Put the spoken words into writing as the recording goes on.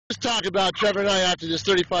Let's talk about Trevor and I after this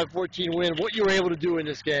 35-14 win, what you were able to do in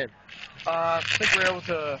this game. I think we were able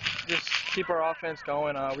to just keep our offense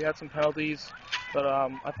going. We had some penalties, but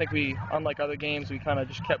I think we, unlike other games, we kind of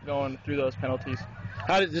just kept going through those penalties.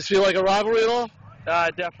 How did this feel like a rivalry at all?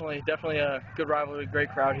 Definitely a good rivalry, great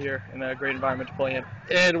crowd here, and a great environment to play in.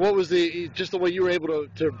 And what was just the way you were able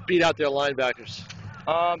to beat out their linebackers?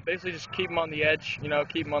 Basically just keep them on the edge,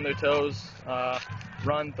 keep them on their toes,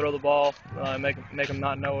 run, throw the ball, make them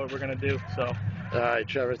not know what we're going to do. So. All right,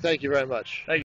 Trevor, thank you very much. Thank you.